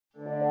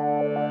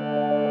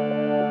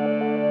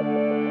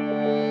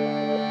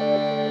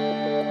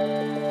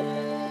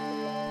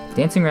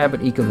Dancing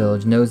Rabbit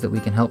Ecovillage knows that we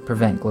can help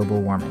prevent global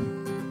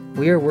warming.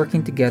 We are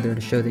working together to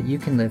show that you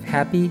can live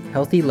happy,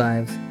 healthy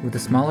lives with a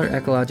smaller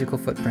ecological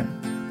footprint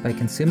by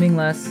consuming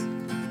less,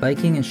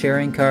 biking and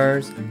sharing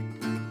cars,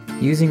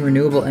 using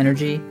renewable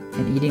energy,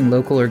 and eating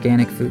local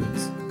organic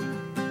foods.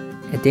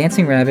 At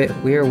Dancing Rabbit,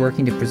 we are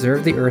working to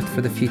preserve the earth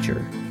for the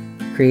future,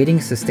 creating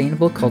a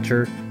sustainable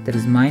culture that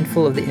is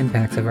mindful of the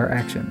impacts of our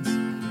actions.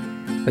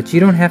 But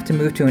you don't have to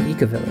move to an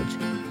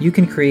eco-village. You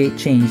can create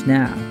change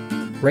now,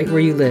 right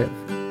where you live.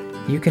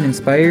 You can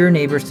inspire your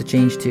neighbors to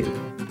change too.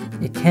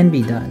 It can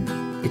be done.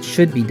 It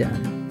should be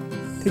done.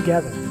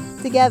 Together.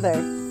 Together.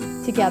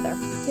 Together.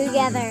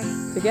 Together.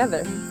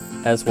 Together.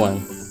 As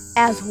one.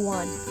 As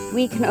one.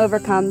 We can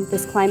overcome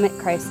this climate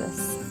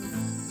crisis.